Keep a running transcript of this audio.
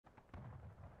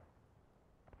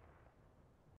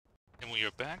we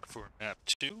are back for map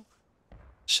 2,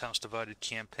 this house divided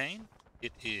campaign.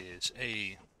 It is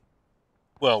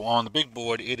well, on the big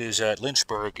board, it is at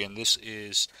Lynchburg, and this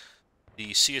is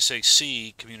the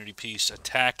CSA-C community piece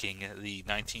attacking the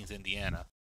 19th Indiana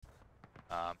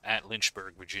at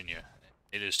Lynchburg, Virginia.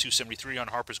 It is 273 on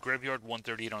Harper's Graveyard,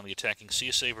 138 on the attacking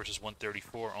CSA versus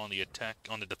 134 on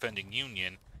the defending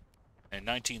Union, and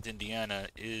 19th Indiana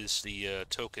is the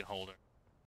token holder.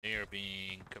 They are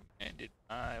being commanded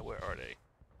by, where are they?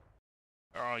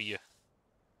 Where are you?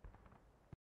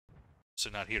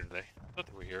 So not here today. I thought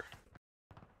they were here.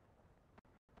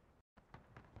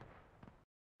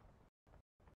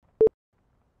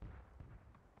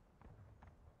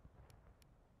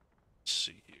 Let's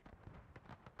see here.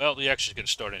 Well, the action's gonna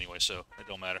start anyway, so it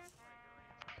don't matter.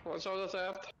 What's all this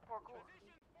after?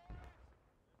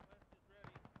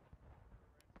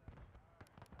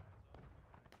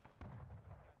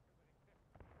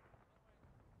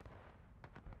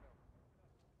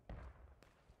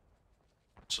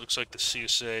 So it looks like the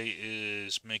CSA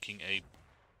is making a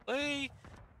play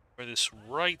for this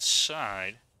right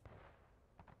side.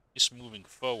 Just moving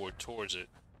forward towards it.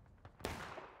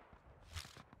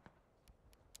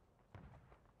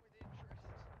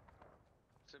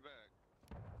 Sit back.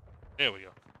 There we go.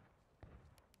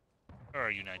 Where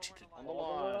are you, 19th? On the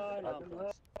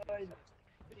line.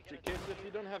 Kids, if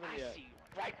you don't have them yet.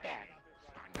 Right back.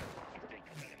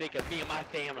 Think of me and my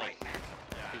family.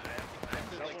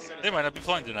 They might not be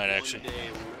playing tonight, actually. 1 day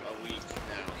a week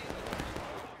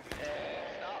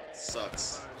now.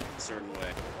 Sucks a certain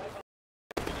way.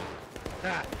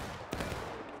 Ah.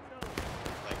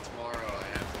 Like tomorrow I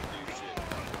have to do shit.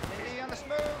 On the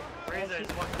smooth.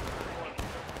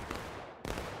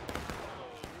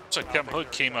 Looks like Captain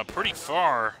Hood came up pretty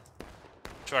far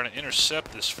trying to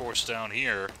intercept this force down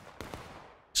here.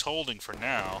 He's holding for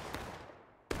now.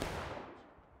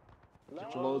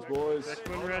 Get your loads, boys. Check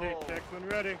when ready. Check when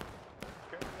ready.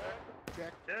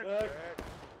 Check. Check.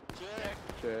 Check.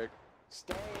 Check.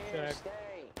 Stay. Check.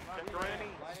 Stay. Check ready.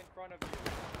 Right in front of you.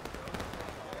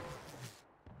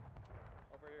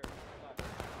 Over here.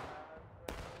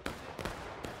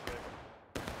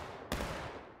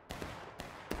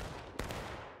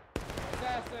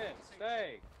 Assassin, stay.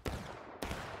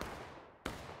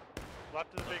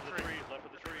 Left of the big tree. Left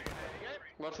of the tree.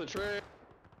 What's the tree?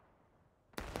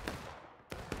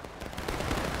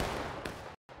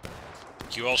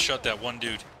 You all shot that one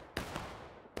dude.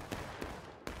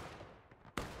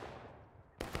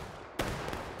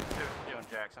 Doing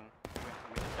Jackson.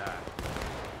 We just died.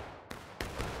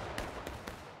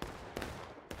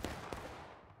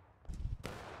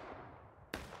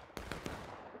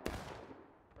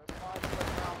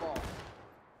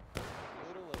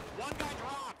 One guy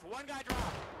dropped. One guy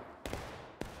dropped.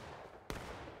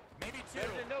 Maybe two.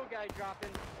 There's a no guy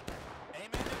dropping. Aim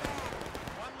in the back.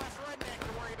 One less redneck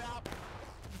to worry about.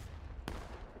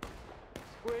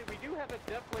 Squid, we do have a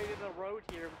death blade in the road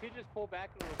here. We could just pull back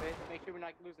a little bit and make sure we're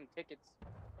not losing tickets.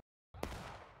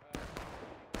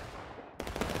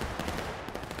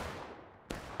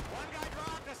 One guy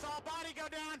dropped. I saw a body go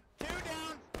down. Two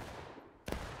down.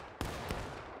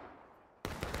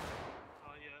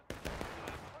 Oh yeah.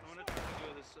 I want to try to do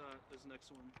this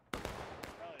next one.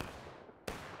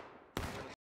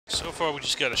 So far, we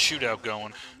just got a shootout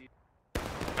going.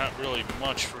 Not really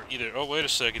much for either. Oh, wait a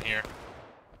second here.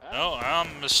 No,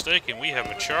 I'm mistaken. We have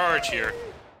a charge here.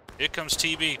 Here comes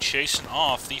TB chasing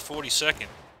off the 42nd.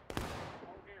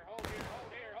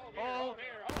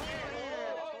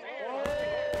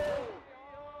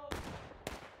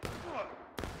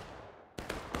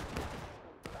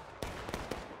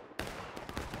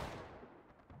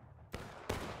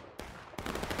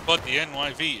 But the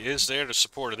NYV is there to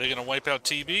support. Are they going to wipe out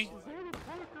TB?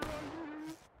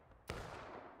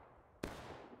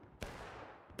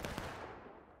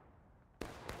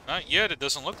 Not yet, it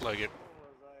doesn't look like it.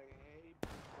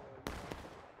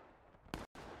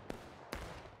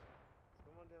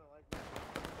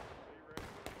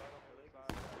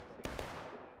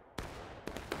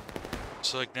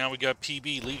 Looks like now we got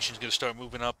PB. Legion's going to start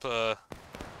moving up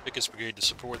Pickett's Brigade to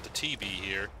support the TB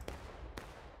here.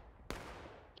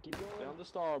 Keep going. Down the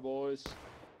star, boys.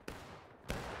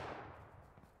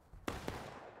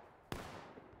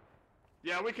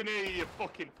 Yeah, we can hear you, you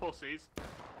fucking pussies.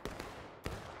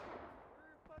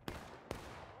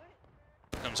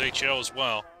 Comes HL as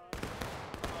well.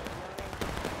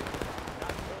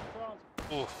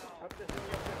 Oof.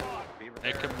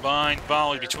 A combined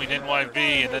volley between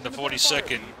NYV and then the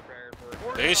 42nd.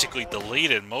 Basically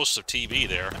deleted most of TB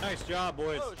there. Nice job,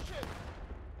 boys.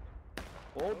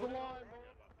 Hold the line.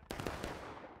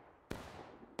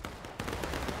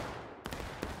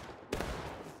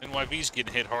 NYV's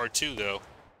getting hit hard too, though.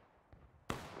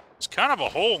 It's kind of a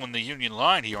hole in the Union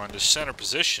line here on this center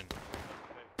position.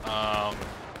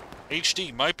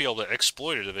 HD might be able to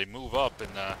exploit it if they move up,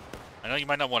 and I know you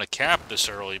might not want to cap this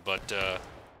early, but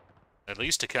at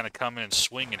least to kind of come in and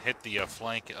swing and hit the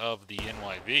flank of the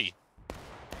NYV.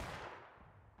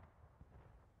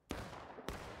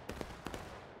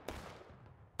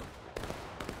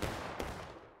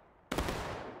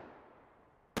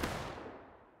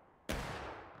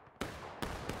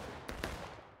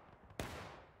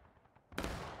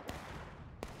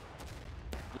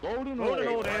 Load and Load and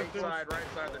roll. load, Hampton. Right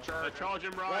side, the charge. Charge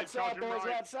him right, Right charge side, him boys, right.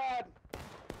 right side.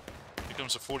 Here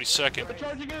comes the 42nd. They're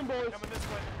charging in, boys. Coming this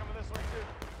way too.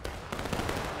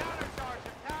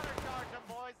 Countercharge him,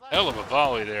 boys. Hell of a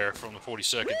volley there from the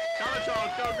 42nd.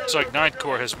 Countercharge, go, go, Looks like go, 9th go,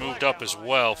 Corps go. has moved up as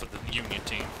well for the Union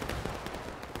team.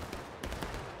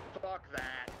 Fuck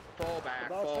that. Fall back,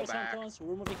 About fall 5 back. seconds,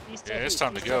 we're moving east. Yeah, it's east,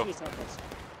 time to east, go. east, seconds.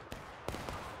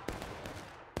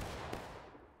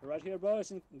 Right here,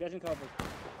 boys, and get in cover.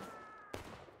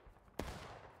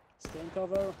 Stay in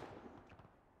cover.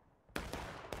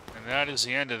 And that is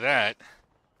the end of that.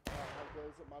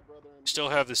 Still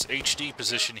have this HD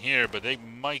position here, but they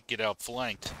might get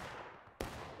outflanked.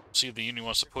 See if the Union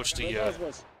wants to push the Right,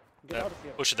 boys. Get out of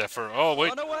here. push it that far. Oh wait,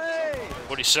 Run away!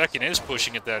 42nd is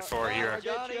pushing it that far here.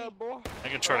 Johnny. I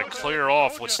can try to clear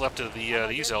off what's left of the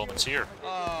these elements here.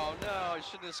 Oh no, you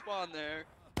shouldn't have spawned there.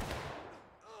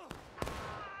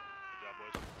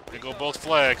 They go both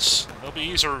flags. They'll be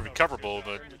easier recoverable,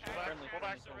 but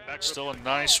still a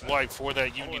nice wipe for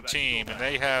that Union team, and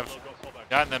they have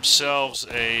gotten themselves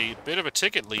a bit of a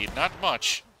ticket lead. Not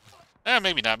much.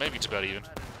 Maybe not. Maybe it's about even.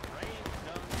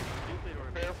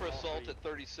 Prepare for assault at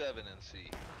 37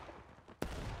 NC.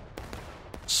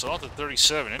 Assault at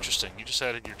 37. Interesting. You just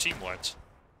had your team wiped.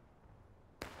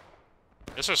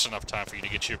 Guess there's enough time for you to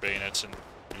get your bayonets and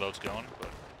reloads going, but.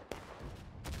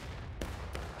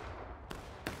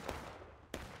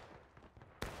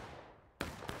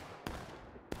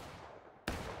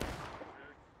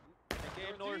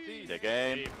 Game northeast. The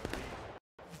game.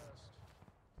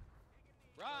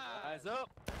 Rise up.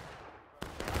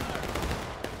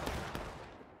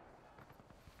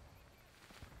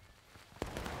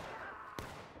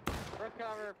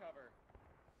 Recover.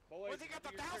 Boys, Was he got the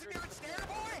 1,000-yard stare,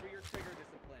 boy? For your trigger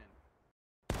discipline.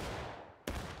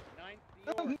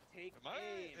 9th, take Am I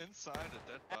aim. inside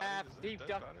a dead body? Ah, Is it a Steve dead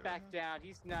ducked body right back now? down.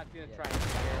 He's not gonna try to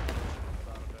scare.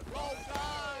 Roll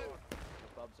time!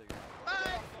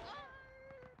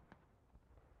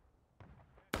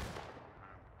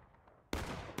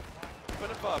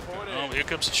 Oh, here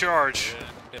comes the charge.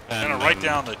 Kind of right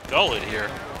down the gullet here.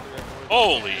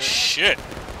 Holy shit.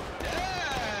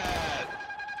 Dad!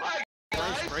 Hi,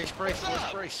 guys!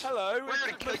 Brace. Hello. We're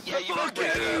gonna kill you. Yeah, you look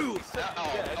you!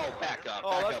 Oh, back up.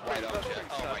 Back up right up.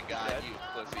 Oh my god, you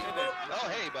pussy. Oh,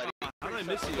 hey, buddy. How did I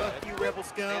miss you? Fuck you, rebel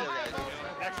scum. Hey there, guys.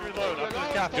 Action reload. I'm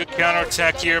gonna cap Good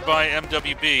counterattack here by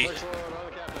MWB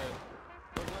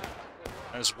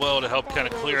as well to help kind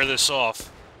of clear this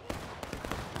off.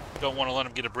 Don't want to let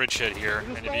him get a bridgehead here,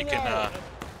 and if you can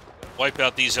wipe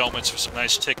out these elements for some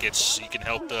nice tickets, you can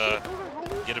help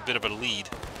get a bit of a lead.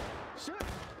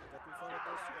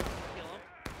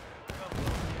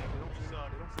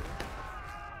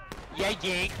 Yeah,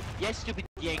 yank. Yeah, stupid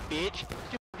yank, bitch.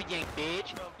 Stupid yank,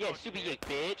 bitch. Yeah, stupid yank,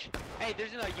 bitch. Hey,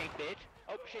 there's another yank, bitch.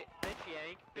 Oh, shit. Bitch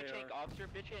yank. Bitch yank officer.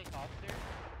 Bitch yank officer.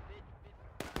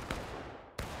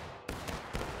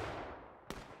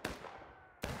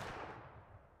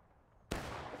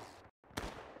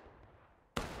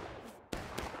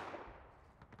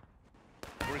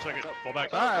 Second. Fall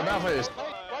back. Alright, about face.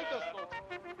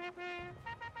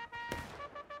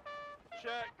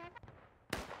 Check.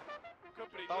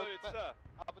 Company loaded, sir.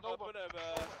 Up and over.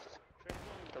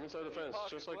 Come inside the fence,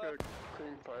 just like a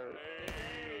cream fire.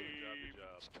 Good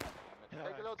job.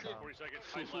 Take a load, 40 seconds.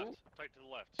 Tight left. Tight to the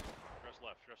left. Dress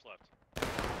left. Just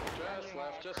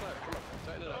left, just left. Come on,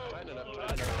 tighten it up, tighten it up,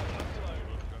 tighten it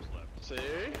up. Dress left. See?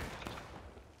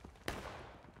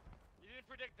 You didn't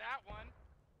predict that one.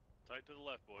 Tight to the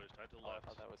left, boys. Tight to the left.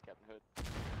 that was Captain Hood.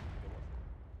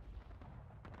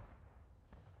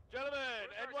 Gentlemen,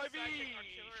 NYV!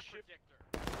 Ship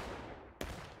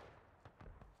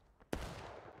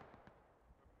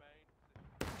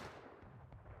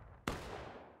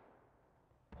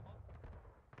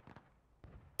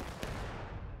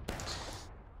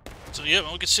So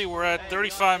yeah, we can see we're at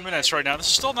 35 minutes right now. This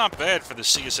is still not bad for the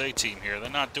CSA team here. They're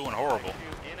not doing horrible.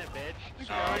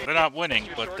 They're not winning,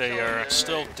 but they are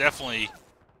still definitely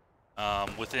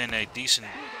within a decent,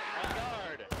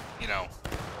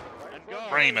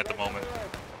 frame at the moment.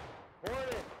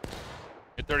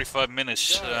 At 35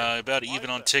 minutes, about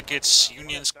even on tickets.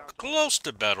 Union's close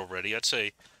to battle ready. I'd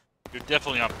say you're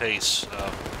definitely on pace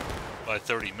by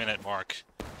 30-minute mark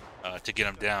to get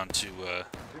them down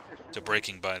to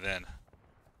breaking by then.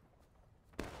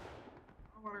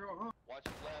 Watch your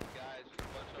left, guys. There's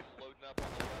a bunch of them loading up on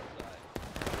the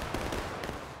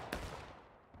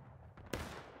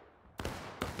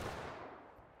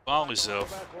left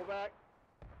side.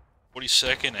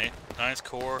 42nd, 9th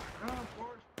Corps,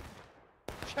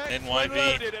 Check. NYB.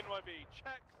 Loaded NYB.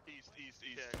 Check. East.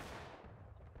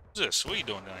 What's this? What are you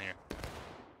doing down here?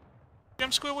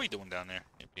 Damn Square, what are you doing down there?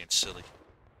 You're being silly.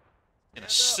 Being a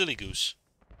silly goose.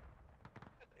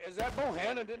 Is that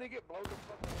Bohannon? Didn't he get blown the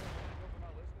fuck away?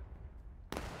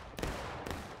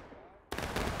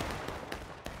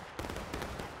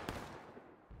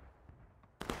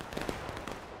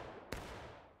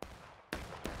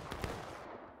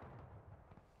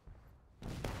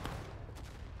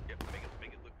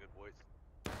 Make it look good, boys.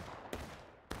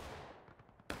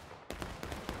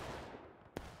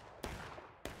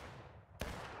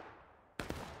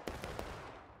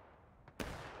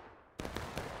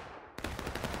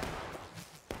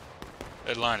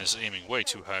 That line is aiming way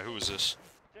too high. Who is this?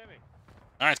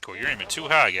 9th Corps, you're aiming too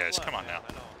high, guys. Come on now.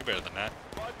 You're better than that.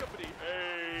 My company.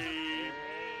 Hey.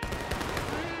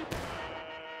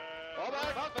 All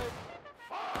back.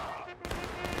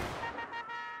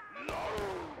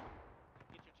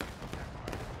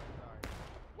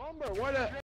 Lumber,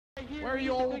 where are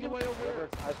you all the way over here?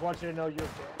 I just want you to know you're okay.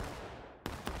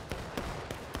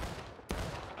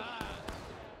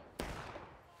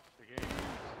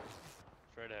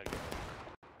 Straight ahead.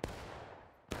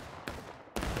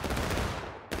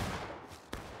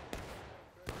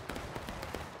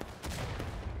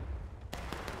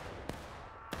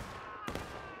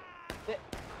 Take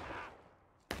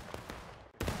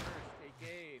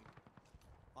aim.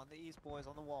 On the east, boys,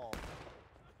 on the wall.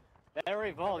 They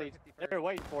already volleyed. They're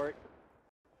waiting for it.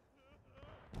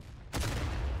 You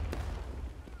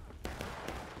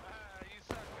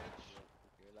suck, bitch.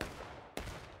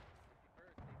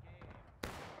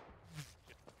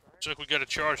 Looks like we got a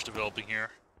charge developing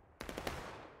here.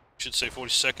 Should say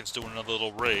 42nd's doing another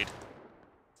little raid.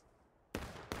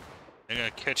 They're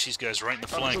gonna catch these guys right in the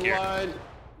flank here.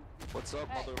 What's up,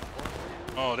 mother?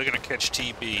 Oh, they're gonna catch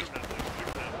TB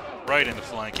right in the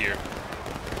flank here.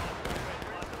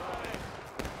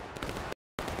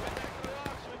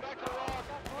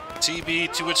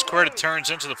 TB, to its credit, turns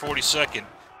into the 42nd,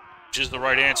 which is the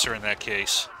right answer in that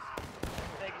case.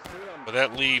 But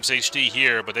that leaves HD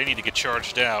here, but they need to get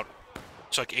charged out.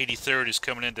 Looks like 83rd is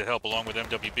coming in to help along with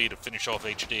MWB to finish off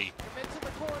HD. Commit to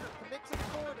the corner. Commit to the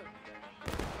corner.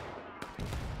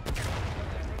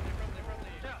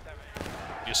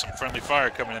 Get some friendly fire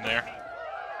coming in there.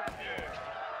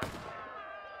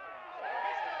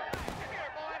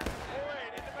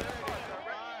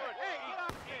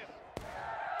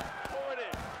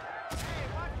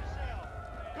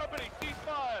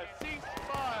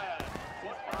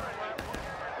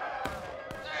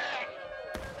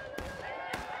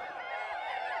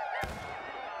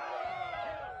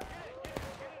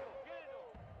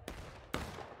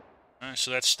 Alright,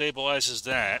 so that stabilizes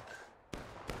that.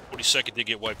 42nd did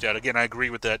get wiped out. Again, I agree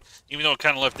with that. Even though it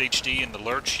kind of left HD in the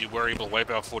lurch, you were able to wipe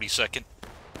out 42nd.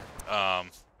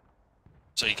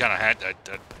 So you kind of had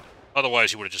that.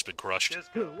 Otherwise, you would have just been crushed.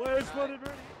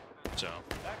 So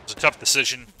it's a tough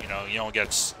decision. You know, you only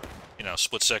got,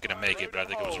 split second to make it, but I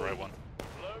think it was the right one.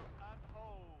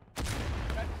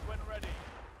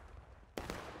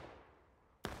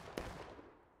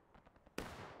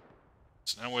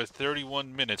 So now we're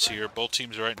 31 minutes here. Both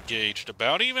teams are engaged.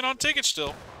 About even on tickets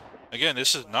still. Again,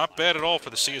 this is not bad at all for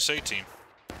the CSA team.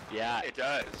 Yeah, it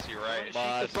does. You're right.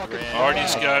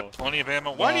 Artie's got plenty of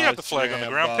ammo. Why do you have the flag on the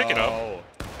ground? Pick it up.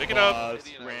 Pick it up.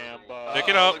 Pick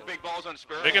it up. Big balls on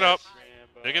Spurs. Pick it up.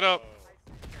 Pick it up.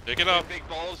 Pick it up. Big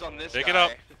balls on this Pick guy. it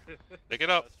up. Pick it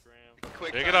up.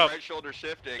 Quick Pick time, it up. right shoulder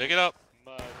shifting. Pick it up.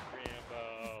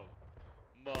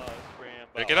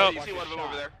 Pick it Oh, up. you see one of them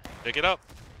over there? Pick it up.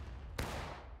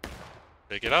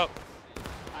 Pick it up.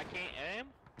 I can't aim.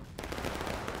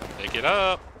 Pick it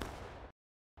up.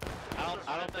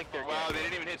 I don't think they're Wow, they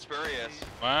didn't even hit Spurious.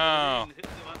 Wow.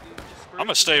 I'm going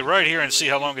to stay right here and see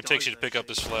how long it takes you to pick up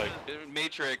this flag.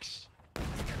 Matrix.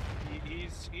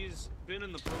 He's been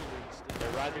in the pro leagues.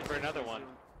 They're riding for another one.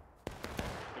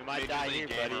 We might die here,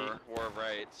 buddy. War of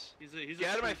Rights. He's a Get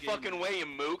out of my free gamer. fucking way, you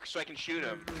mook, so I can shoot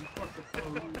him.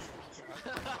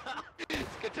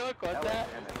 Good talk, what's that?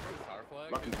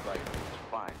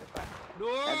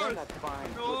 North!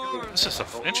 This is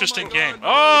an interesting game.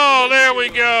 Oh, there we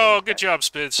go. Good job,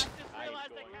 Spids.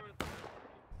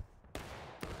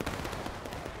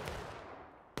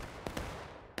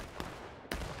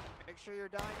 sure you're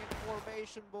dying in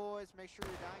formation, boys. Make sure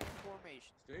you're dying in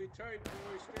formation. Stay tight,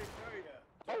 boys. Stay tight.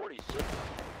 46.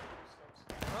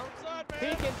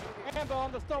 Peeking. Ambo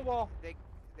on the stone wall. They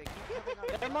keep coming on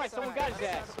the Never mind, someone got his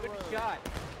ass. Good shot.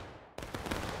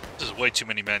 This is way too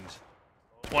many men.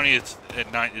 20th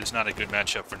at 9th is not a good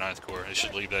matchup for 9th Corps. They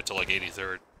should leave that to like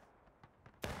 83rd.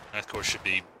 9th Corps should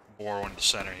be more on the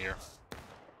center here.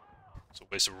 It's a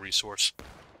waste of a resource.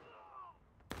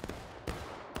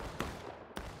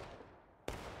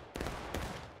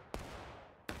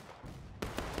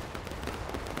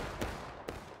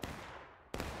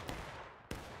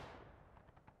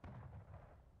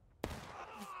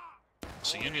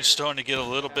 So Union's starting to get a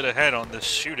little bit ahead on this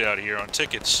shootout here on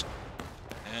tickets.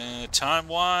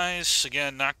 Time-wise,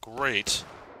 again, not great.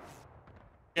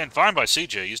 Again, fine by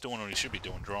CJ. He's doing what he should be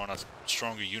doing, drawing a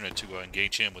stronger unit to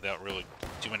engage him without really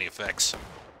too many effects.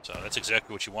 So that's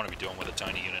exactly what you want to be doing with a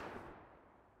tiny unit.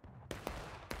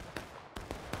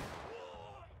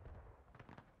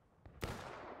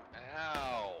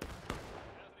 Ow.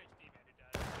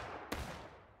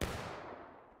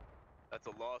 That's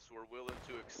a loss we're willing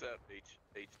to accept,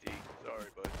 HD. Sorry,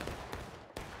 bud.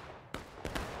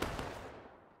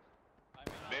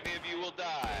 Many of you will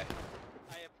die.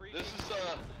 This is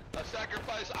a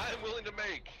sacrifice I am willing to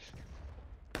make.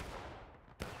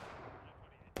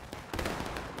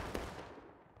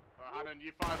 Hanan,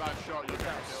 you fire that shot, you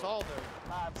can't kill. Solder.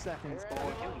 5 seconds,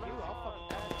 boy.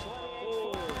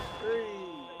 4,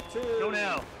 3, 2. Go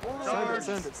now.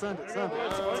 Send it.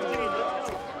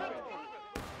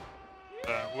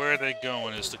 Where are they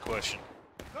going is the question.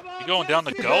 You going down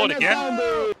the gullet again?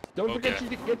 Don't forget to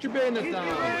get your bandits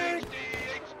down.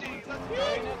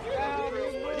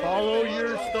 Follow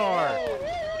your star.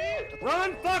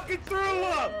 Run fucking through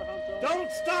them!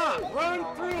 Don't stop! Run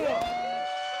through them!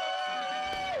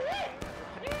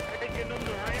 Taking them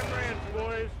to Ram Ranch,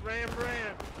 boys. Ram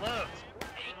Ranch. Look.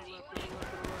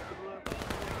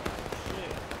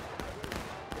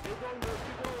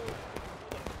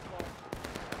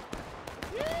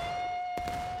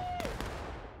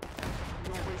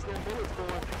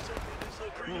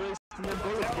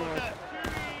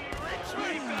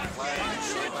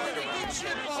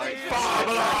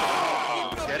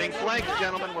 Getting flanked,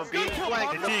 gentlemen. We're being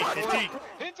flanked.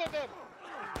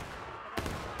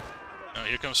 Now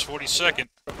here comes 42nd.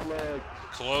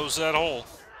 Close that hole.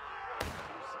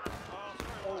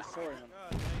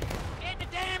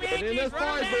 Get in that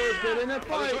fight, boys. Get in that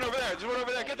fight. There's one over there. There's one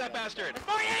over there. Get that bastard.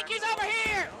 More Yankees over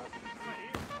here!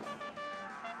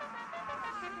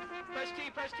 Press T,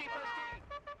 press T, press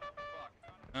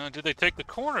T. Did they take the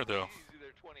corner, though? Easy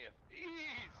there, 20th.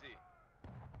 Easy.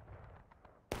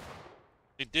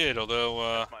 They did,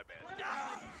 although, That's my bad.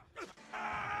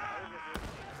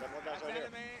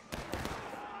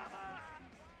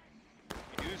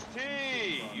 Use T!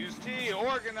 Use T!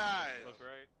 Organize! Look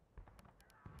right.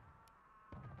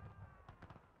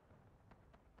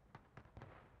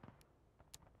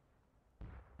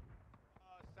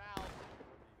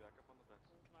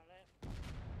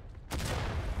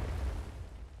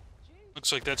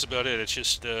 looks like that's about it. It's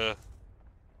just, this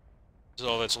is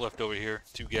all that's left over here.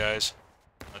 2 guys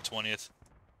on 20th.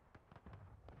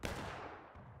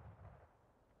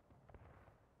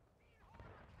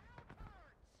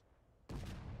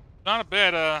 Not a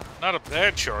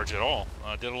bad charge at all.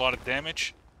 Did a lot of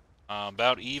damage.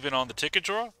 About even on the ticket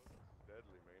draw.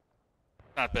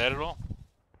 Not bad at all.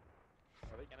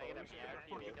 Can I get a meow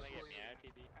TV? Can I get meow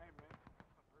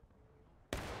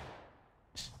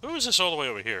TV? Who is this all the way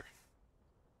over here?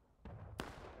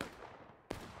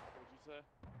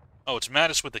 Oh, it's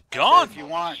Mattis with the gun. If you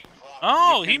want.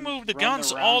 Oh, You he can moved the run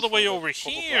guns the all rounds the way for the over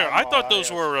Coca-Cola here. I thought those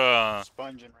Bias were,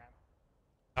 sponge and round.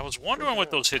 I was wondering what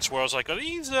those hits were. I was like, are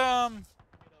these, DKs?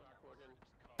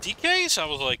 I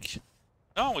was like,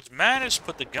 no, it's Mattis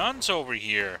put the guns over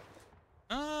here.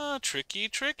 Tricky,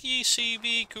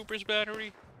 CV, Cooper's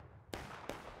battery.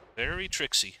 Very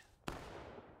tricksy.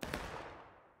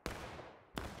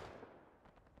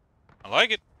 I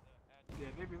like it.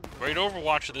 Great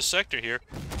overwatch of this sector here.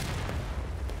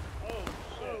 Oh,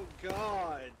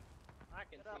 God. I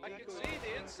can see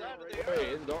the inside of the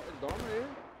Hey, is Dharma here?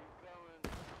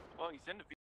 Well, he's in the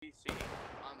VC. I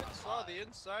saw the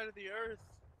inside of the earth.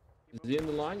 Is he in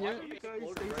the line yet? You guys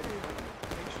stay standing.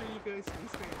 Make sure you guys stay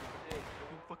standing.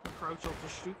 You fucking crouch, I'll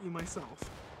just shoot you myself.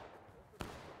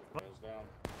 What'd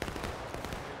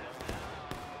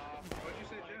you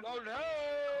say, Jim? Oh no!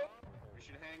 We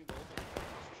should hang both of them on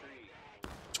this tree.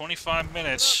 25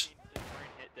 minutes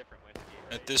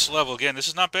at this level. Again, this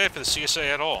is not bad for the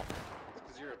CSA at all. It's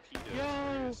 'cause you're a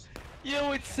pedo.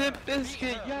 Yo, it's Simp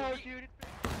Biscuit. Yo, dude.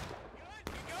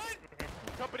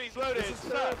 Company's loaded.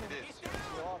 Stop.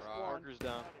 Marker's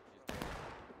down.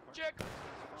 Check.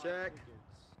 Check.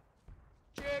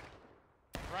 Check.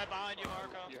 Right behind you,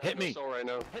 Marco. Hit me. Right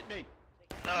now. Hit me.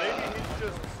 Maybe he's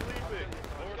just sleeping.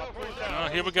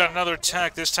 Here we got another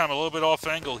attack, this time a little bit off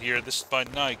angle here. This is by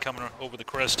night, coming over the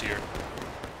crest here.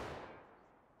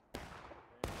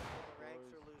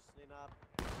 Ranks are loosening up.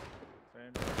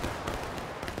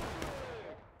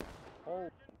 Holy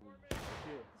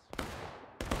shit.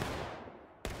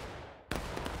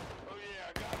 Oh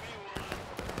yeah, got me one.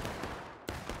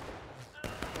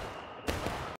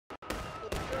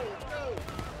 Let's go.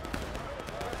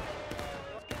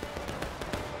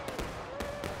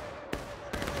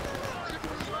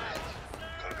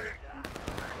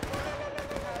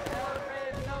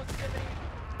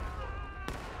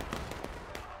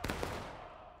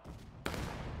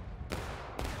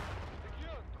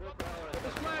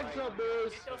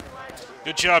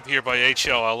 Good job here by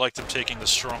HL. I like them taking the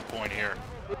strong point here.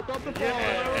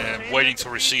 And waiting to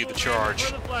receive the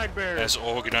charge as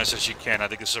organized as you can. I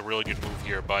think this is a really good move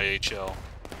here by HL.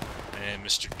 And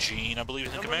Mr. Gene, I believe,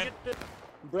 is in command.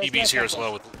 EB's here as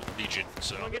well with Legion.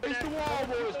 So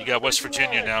you got West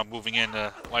Virginia now moving in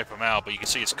to wipe them out, but you can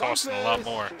see it's costing a lot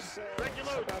more.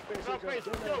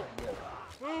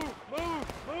 Move.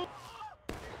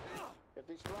 Get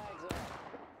these flags up.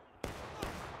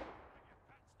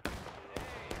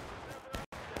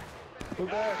 Pull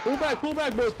back,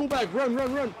 boys, pull back, run.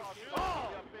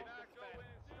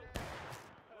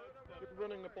 Keep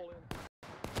running, Napoleon.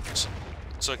 Looks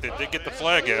like they did get the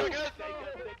flag out.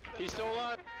 He's still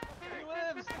alive. He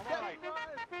lives.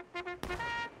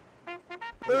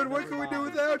 Dude, what can we do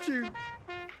without you?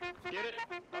 Get it.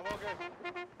 I'm okay.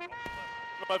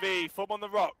 Bobby, form on the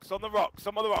rocks. Some on the rocks.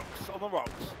 Don't come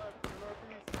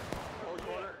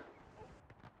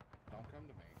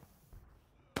to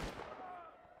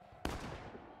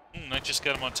me. I just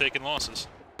got him on taking losses.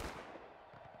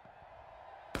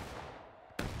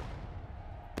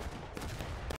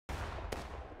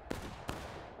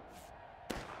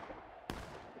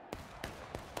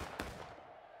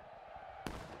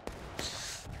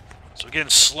 So again,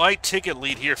 slight ticket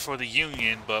lead here for the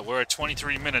Union, but we're at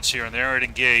 23 minutes here, and they're at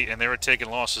engage, and they're taking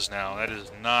losses now. That is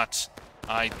not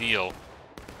ideal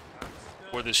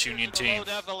for this Union team.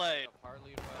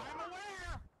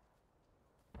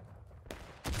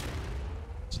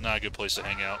 It's not a good place to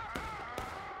hang out.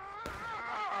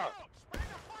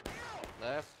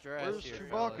 Left dress. Where's here,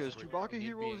 Chewbacca? fellas. Is Chewbacca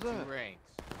here? What was Two that? ranks.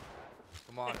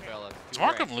 Come on, fellas. Is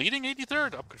Markham leading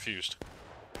 83rd? I'm confused.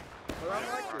 Well, I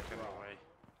like this way.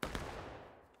 It's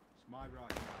my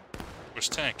right. Where's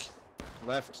Tank?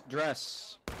 Left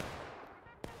dress.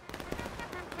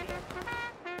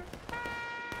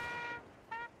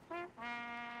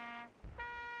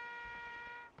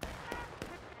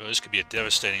 Oh, this could be a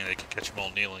devastating, and they could catch them all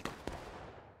kneeling.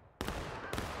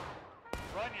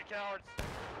 Run, you cowards.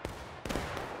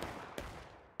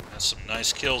 That's some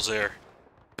nice kills there.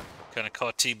 Kind of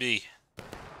caught TB.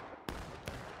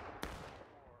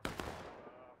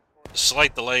 A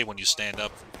slight delay when you stand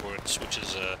up before it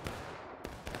switches out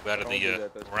of the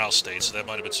morale state, so that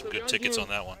might have been some good tickets on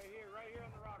that one.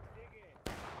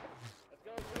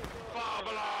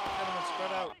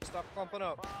 Spread out. Stop clumping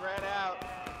up. Spread out.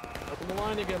 From the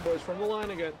line again, boys, from the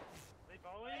line again.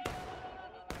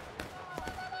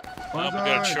 Well, we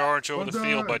got a charge over the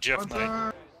field by Jeff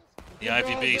Knight. The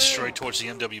IVB straight towards the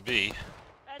MWB.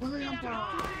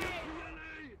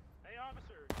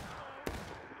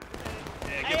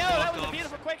 Hey, that was a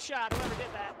beautiful quick shot. Whoever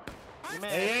did that.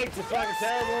 Hey, it's fucking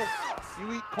terrible.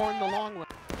 You eat corn the long way.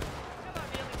 Come on,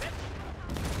 Neely, bitch.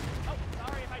 Oh,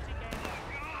 sorry if I TK.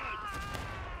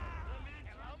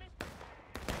 Hello, miss?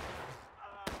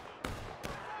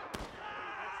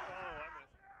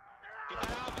 Get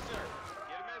that officer.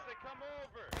 Get him as they come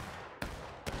over.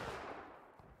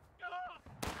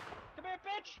 Come here,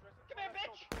 bitch. Come here,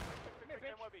 bitch. Come here,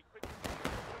 bitch.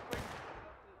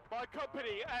 My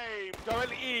company aim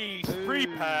directly east.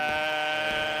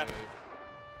 Prepare.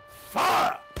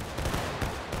 Fire!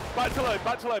 Back to load,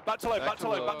 back to load, back to load, back to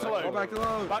load, back to load. Go back to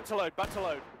load. Back to load, back to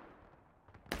load.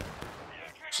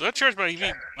 So that charge by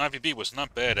IVB was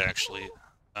not bad, actually.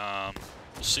 We'll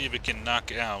see if it can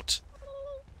knock out.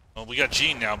 Well, we got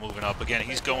Gene now moving up. Again,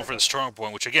 he's going for the strong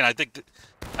point, which, again, I think...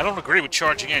 I don't agree with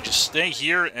charging in. Just stay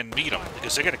here and meet them,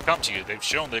 because they're going to come to you. They've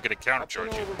shown they're going to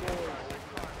countercharge you.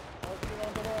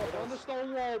 On the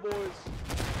stone wall, boys.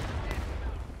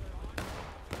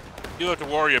 You have to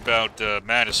worry about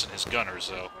Madison, his gunners,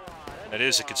 though. That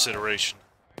is a consideration.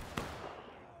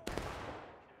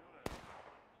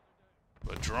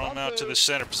 But draw him out to the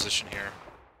center position here.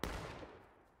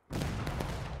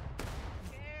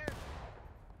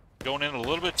 going in a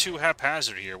little bit too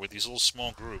haphazard here with these little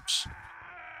small groups.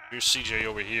 Here's CJ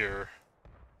over here,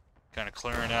 kind of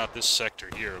clearing out this sector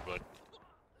here, but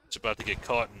it's about to get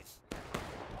caught and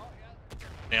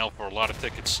nailed for a lot of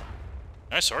tickets.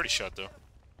 Nice arty shot, though.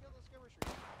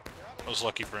 That was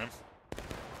lucky for him.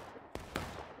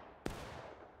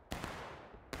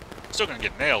 Still gonna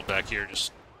get nailed back here,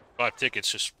 just 5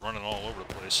 tickets just running all over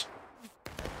the place.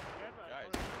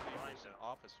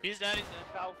 He's down in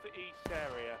the southeast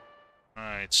area.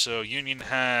 Alright, so Union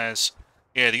has...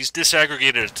 Yeah, these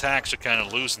disaggregated attacks are kind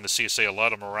of losing the CSA a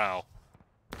lot of morale.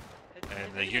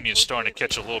 And the Union's starting to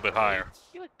catch a little bit higher.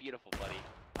 You look beautiful, buddy.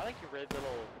 I like your red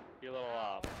little,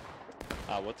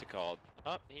 what's it called?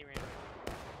 Oh, he ran away.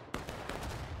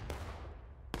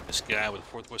 This guy with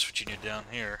 4th West Virginia down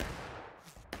here.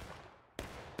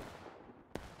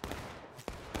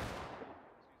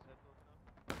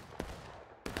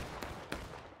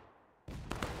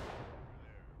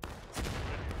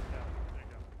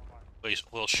 Plays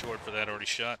a little short for that already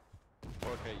shot.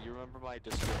 Okay, you remember my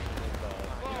description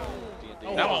of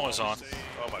D&D? That one was on.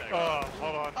 Oh my god.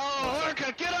 Hold on. Oh,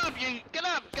 Lurka, get up, get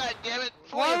up, god damn it.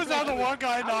 Why was that the one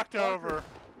guy knocked over?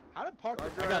 How did Parker?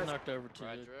 I got knocked over too.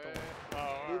 Oh,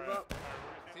 alright.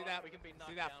 See that? We can be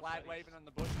see that flag waving on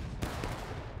the bushes.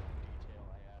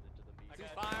 See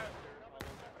fire.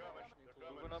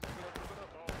 Moving up, moving up, moving up.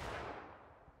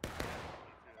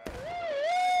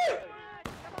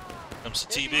 Comes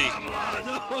the TB.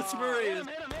 No, it's Maria.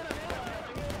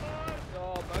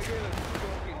 Oh, my goodness,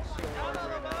 fucking so hard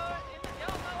right now.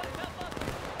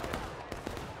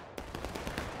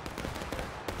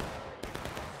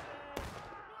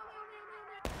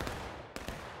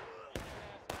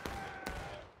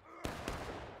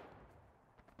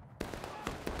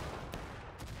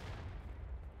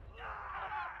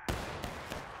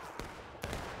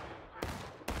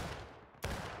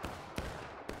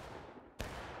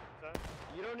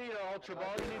 You don't need an ultra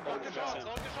ball, you need bucket shots.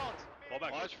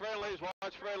 Watch friendlies,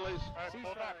 watch friendlies. Alright,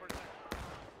 pull back for a second.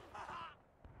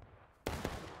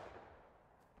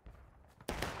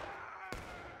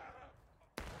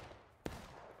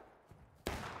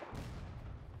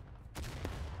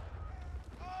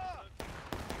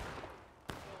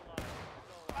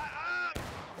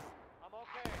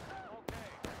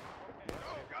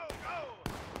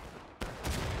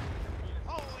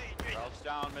 Crouch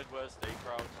down, Midwest, stay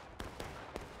crouched.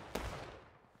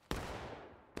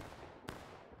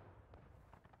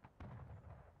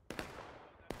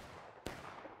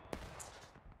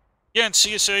 Yeah, and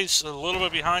CSA's a little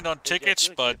bit behind on tickets,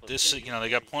 but this, you know, they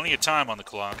got plenty of time on the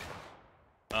clock.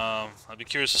 I'd be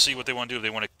curious to see what they want to do. If they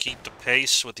want to keep the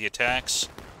pace with the attacks,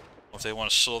 or if they want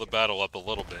to slow the battle up a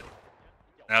little bit.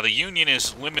 Now, the Union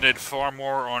is limited far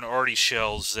more on arty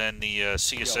shells than the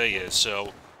CSA is,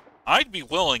 so I'd be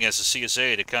willing as a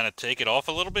CSA to kind of take it off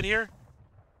a little bit here.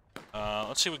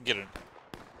 Let's see if we can get an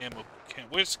ammo.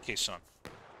 Where's the case on?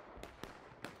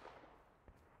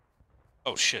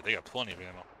 Oh shit, they got plenty of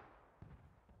ammo.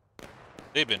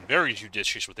 They've been very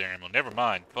judicious with their ammo. Never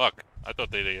mind. Fuck. I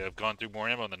thought they'd have gone through more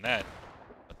ammo than that.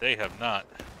 But they have not.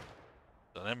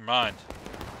 So never mind.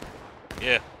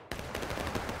 Yeah.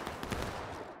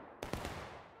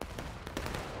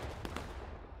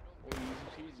 Oh, easy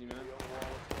peasy, man.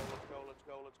 Let's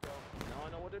go. Now I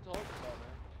know what they're talking about,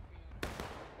 man.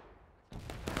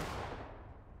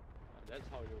 That's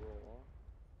how you roll, huh?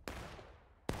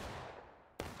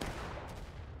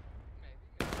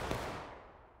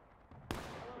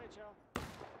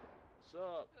 What's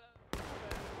up?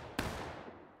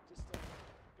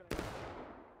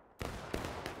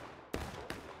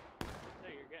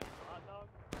 Hey, you're getting a hot dog?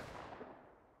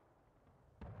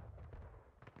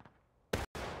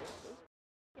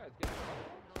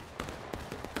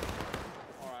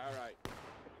 Alright.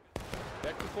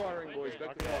 Back to firing, boys.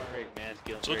 Back to firing.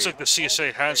 So it looks like the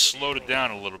CSA has slowed it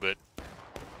down a little bit.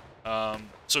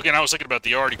 So again, I was thinking about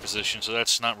the arty position, so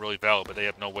that's not really valid, but they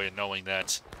have no way of knowing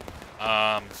that.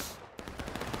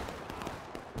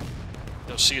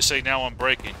 No CSA now on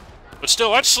braking, but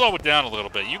still, I'd slow it down a little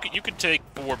bit. You could take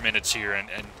 4 minutes here, and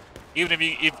even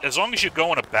if as long as you're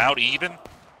going about even,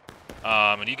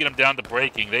 and you get them down to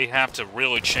braking, they have to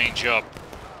really change up.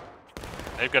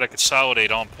 They've got to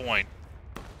consolidate on point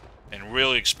and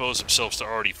really expose themselves to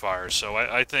arty fire. So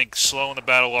I think slowing the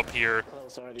battle up here,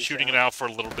 shooting it out for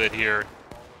a little bit here,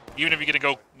 even if you're gonna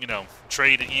go, you know,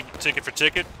 trade even ticket for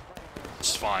ticket,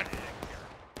 it's fine.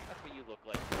 That's what you look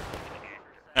like.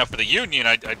 Now for the Union,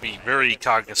 I'd be very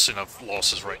cognizant of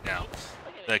losses right now.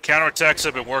 The counterattacks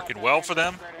have been working well for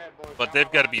them, but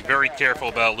they've got to be very careful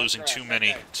about losing too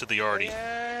many to the arty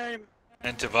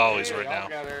and to volleys right now.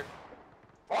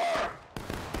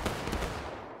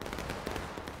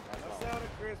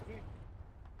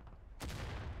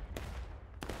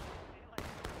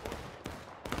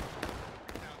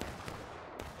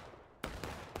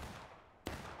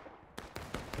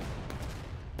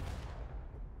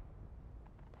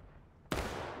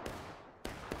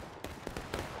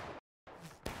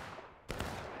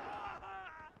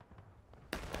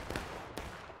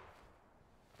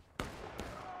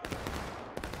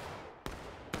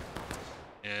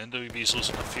 Yeah, NWB's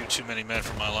losing a few too many men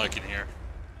for my liking here.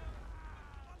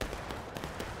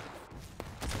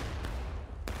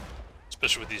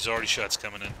 Especially with these arty shots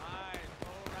coming in.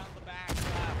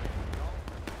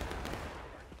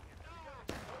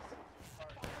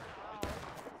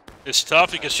 It's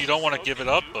tough because you don't want to give it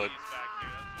up, but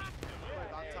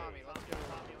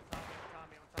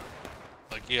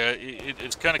like, yeah,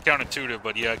 it's kind of counterintuitive,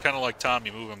 but yeah, I kind of like Tommy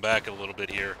moving back a little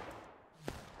bit here.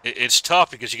 It's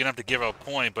tough because you're gonna have to give up a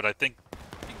point, but I think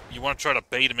you want to try to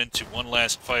bait him into one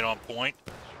last fight on point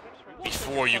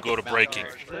before you go to breaking,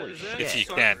 if you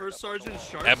can.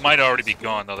 That might already be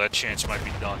gone, though. That chance might be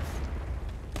done.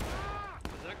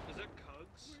 Is that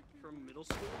Cugs from middle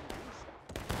school?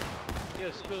 Yo,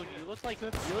 Spoon, you look like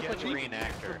a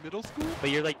reenactor. From middle school?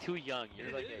 But you're like too young.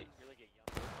 You're like a young.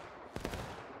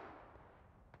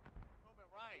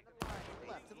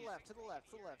 To the left, to the left,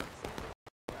 to the left.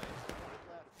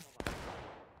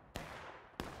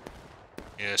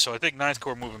 Yeah, so I think 9th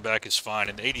Corps moving back is fine,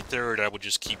 and 83rd I would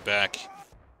just keep back.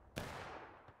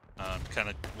 Kind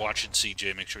of watching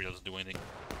CJ, make sure he doesn't do anything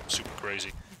super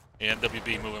crazy. And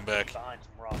WB moving back.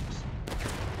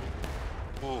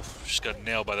 Oof, just got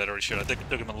nailed by that already shot. I think it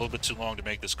took him a little bit too long to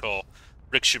make this call.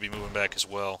 Rick should be moving back as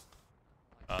well.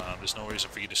 There's no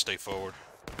reason for you to stay forward.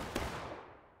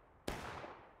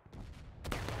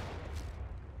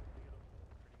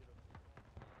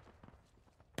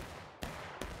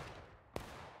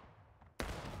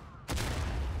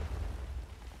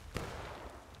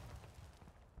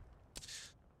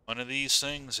 One of these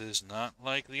things is not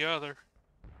like the other.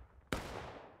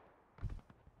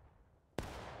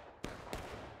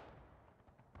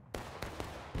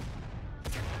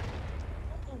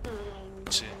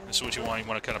 See, this is what you want. You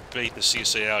want to kind of bait the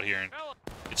CSA out here and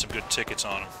get some good tickets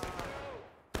on them.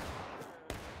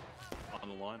 On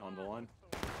the line, on the line.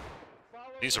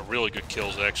 These are really good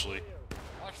kills, actually.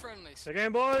 Watch friendlies.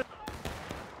 Again, boys.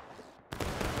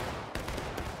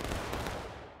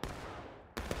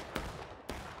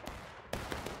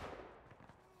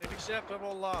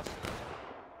 Acceptable loss.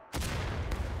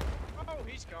 Oh,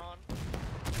 he's gone.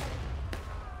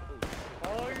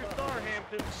 Follow your star,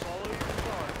 Hampton. Follow your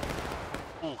star.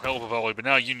 Ooh, hell of a volley, but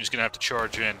now Union's going to have to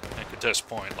charge in and contest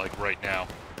point, like right now.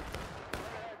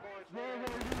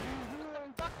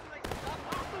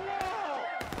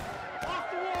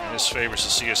 And this favors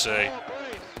the CSA.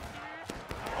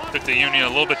 Took the Union a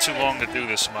little bit too long to do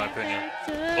this, in my opinion.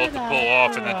 Both to pull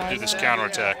off and then to do this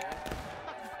counterattack.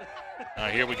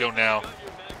 Here we go now.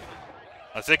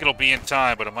 I think it'll be in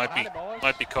time, but it might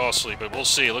be costly, but we'll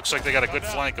see. It looks like they got a good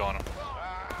flank on them.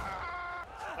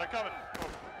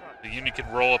 The Union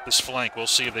can roll up this flank. We'll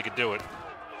see if they can do it.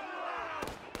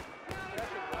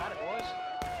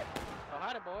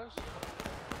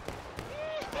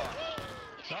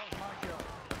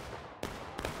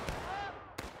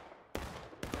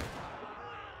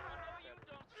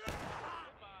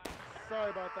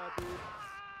 Sorry about that, dude.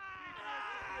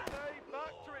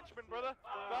 Back to Richmond, brother.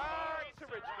 Back to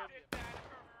Richmond.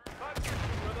 Back to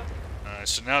Richmond, brother. Alright,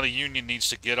 so now the Union needs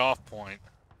to get off point.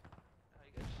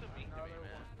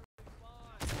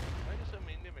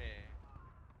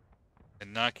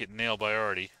 And not get nailed by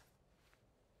Artie.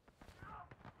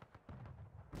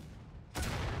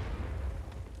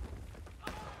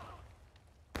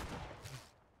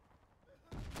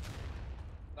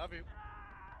 Love you.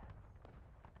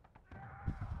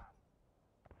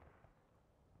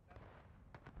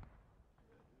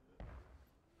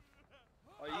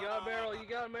 Oh, you got a barrel, you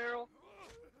got a barrel.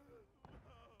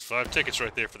 5 tickets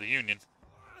right there for the Union.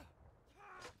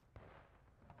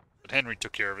 But Henry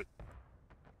took care of it.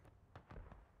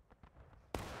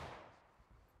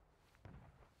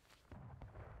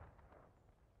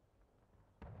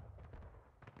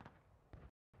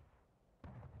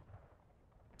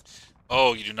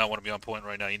 Oh, you do not want to be on point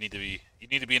right now. You need to be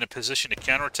in a position to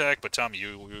counterattack, but Tommy,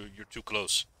 you're too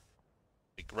close.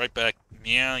 Like right back,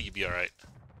 yeah, you'd be all right.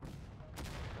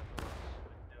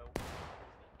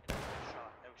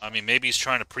 I mean, maybe he's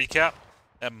trying to pre-cap.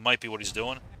 That might be what he's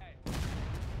doing.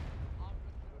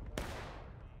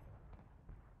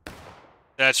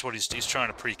 That's what he's trying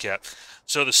to pre-cap.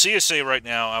 So the CSA right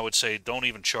now, I would say, don't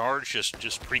even charge.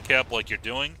 Just pre-cap like you're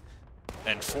doing,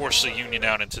 and force the Union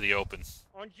out into the open.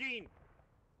 On Gene.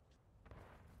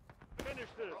 Finish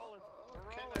this.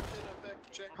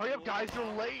 Hurry up, guys, you're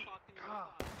late.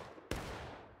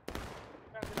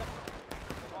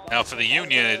 Now for the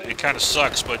Union, it kind of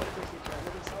sucks, but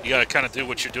you got to kind of do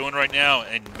what you're doing right now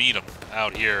and meet them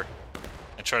out here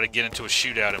and try to get into a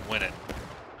shootout and win it.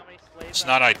 It's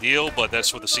not ideal, but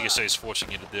that's what the CSA is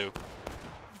forcing you to do.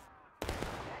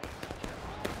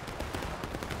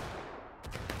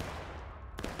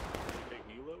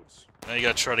 Now you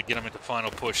gotta try to get them into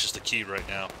final push is the key right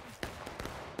now.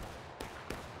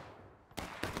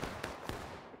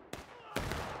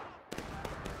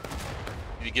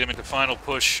 You need to get them into final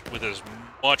push with as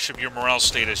much of your morale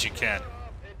state as you can.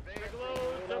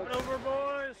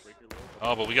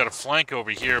 Oh, but we got a flank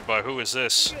over here by who is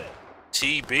this?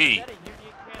 TB.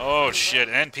 Oh shit,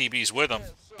 and PB's with them.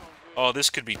 Oh, this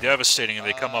could be devastating if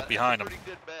they come up behind them.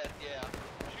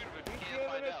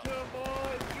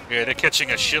 Yeah, they're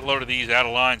catching a shitload of these out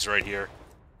of lines right here.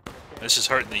 This is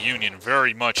hurting the Union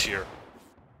very much here.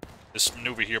 This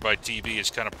maneuver here by TB is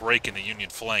kind of breaking the Union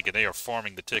flank, and they are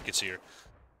farming the tickets here.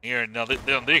 Here now,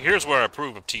 here's where I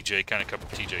approve of CJ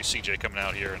coming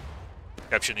out here and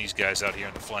capturing these guys out here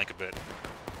in the flank a bit.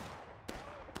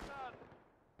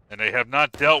 And they have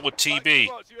not dealt with TB.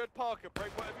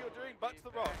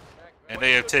 And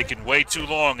they have taken way too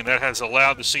long, and that has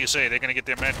allowed the CSA. They're going to get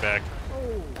their men back.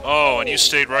 Oh, and you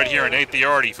stayed right here and ate the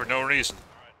arty for no reason.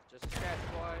 Just a scratch,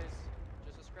 boys.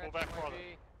 Just a scratch. Pull back farther.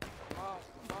 Come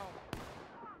on.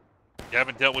 You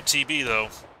haven't dealt with TB, though.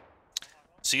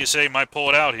 CSA might pull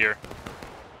it out here.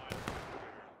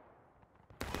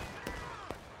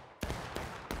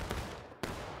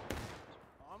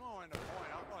 I'm going to point.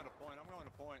 I'm going to point. I'm going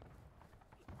to point.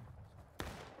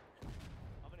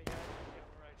 How many guys are you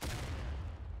right?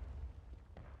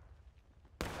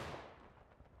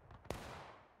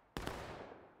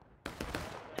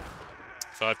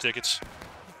 5 tickets.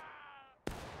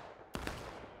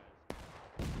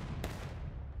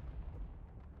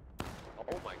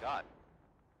 Oh my god.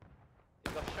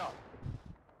 He got shot.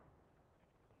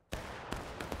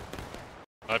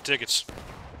 5 tickets.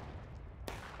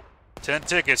 10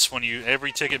 tickets when you,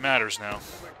 every ticket matters now.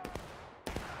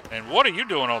 And what are you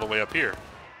doing all the way up here?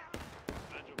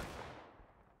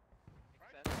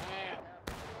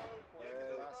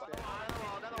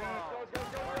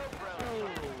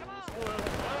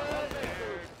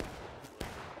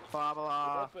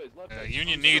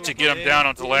 Union need to get them down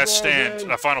onto the last stand,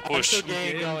 final push,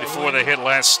 before they hit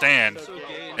last stand.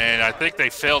 And I think they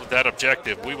failed at that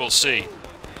objective. We will see.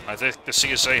 I think the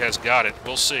CSA has got it.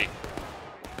 We'll see.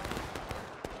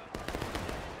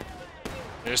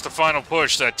 There's the final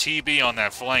push. That TB on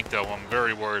that flank, though, I'm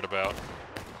very worried about.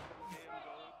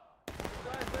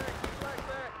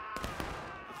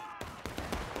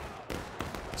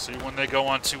 See when they go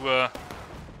on to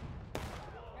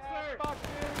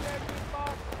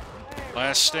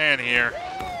last stand here.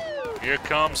 Here it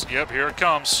comes. Yep, here it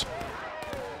comes.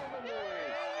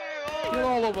 Kill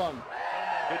all of them.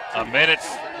 A minute.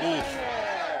 Oof.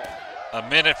 A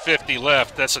minute 50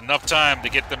 left. That's enough time to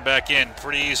get them back in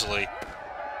pretty easily.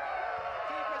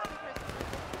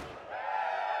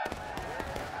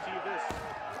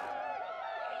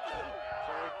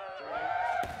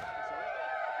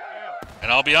 And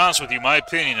I'll be honest with you, my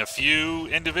opinion, a few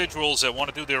individuals that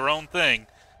want to do their own thing,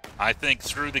 I think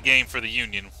threw the game for the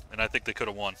Union, and I think they could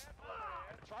have won.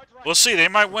 We'll see, they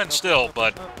might win still,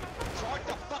 but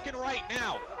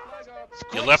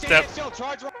you left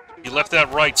that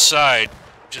right side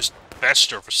just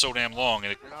fester for so damn long,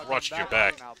 and it crushed your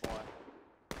back.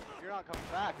 You're not coming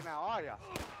back now, are ya?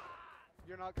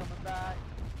 You're not coming back.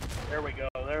 There we go.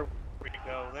 There we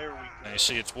go. There we go. And you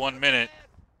see, it's 1 minute.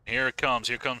 Here it comes.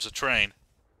 Here comes the train.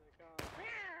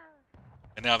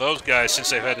 And now those guys, since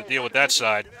they've had to deal with that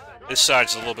side, this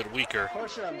side's a little bit weaker.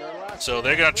 So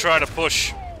they're going to try to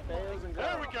push.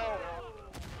 There we go.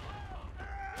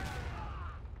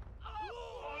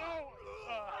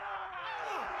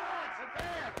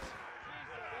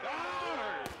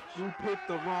 You picked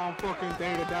the wrong fucking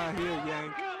day to die here,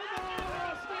 Yank.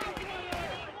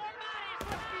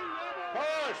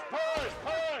 Push, push,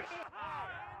 push.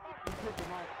 You picked the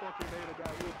wrong fucking day to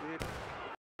die here, bitch.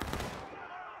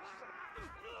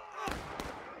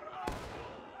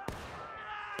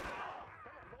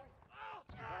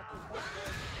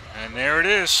 And there it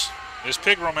is. There's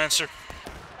Pig Romancer.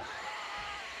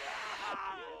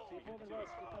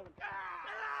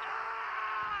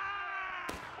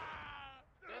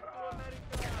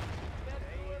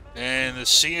 And the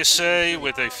CSA,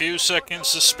 with a few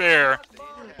seconds to spare,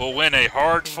 will win a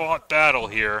hard-fought battle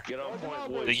here.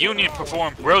 The Union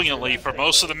performed brilliantly for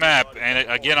most of the map, and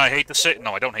again, I hate to say it.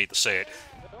 No, I don't hate to say it.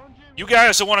 You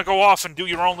guys that want to go off and do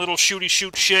your own little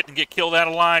shooty-shoot shit and get killed out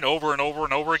of line over and over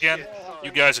and over again,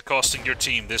 you guys are costing your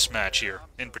team this match here,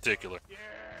 in particular.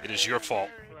 It is your fault.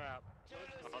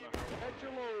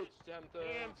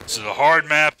 This is a hard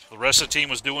map. The rest of the team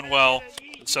was doing well.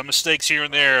 Some mistakes here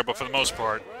and there, but for the most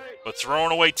part. But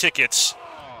throwing away tickets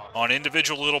on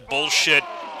individual little bullshit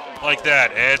like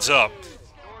that adds up.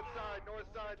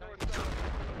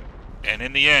 And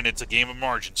in the end, it's a game of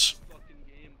margins.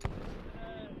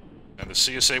 the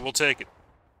CSA will take it.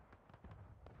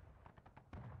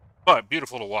 But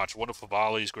beautiful to watch. Wonderful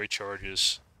volleys, great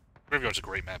charges. Graveyard's a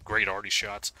great map. Great arty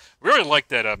shots. Really like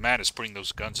that Matt is putting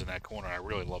those guns in that corner. I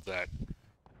really love that.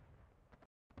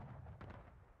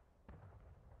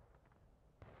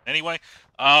 Anyway,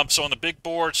 so on the big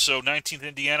board, so 19th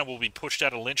Indiana will be pushed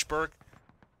out of Lynchburg.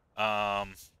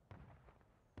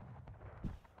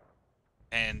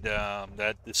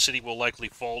 That the city will likely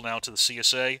fall now to the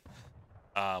CSA,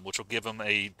 which will give them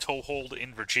a toehold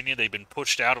in Virginia. They've been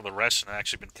pushed out of the rest and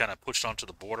actually been kind of pushed onto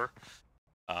the border.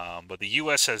 But the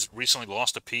U.S. has recently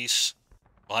lost a piece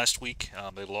last week.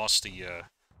 They lost the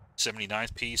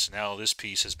 79th piece. Now this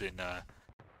piece has been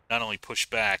not only pushed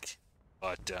back,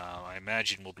 but I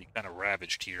imagine will be kind of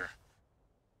ravaged here.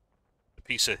 The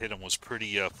piece that hit them was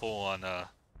pretty full on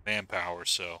manpower,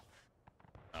 so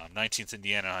 19th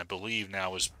Indiana, I believe,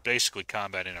 now is basically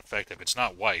combat ineffective. It's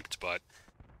not wiped, but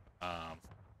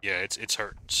yeah, it's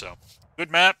hurting. So good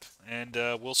map, and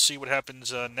we'll see what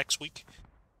happens next week.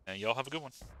 And y'all have a good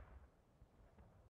one.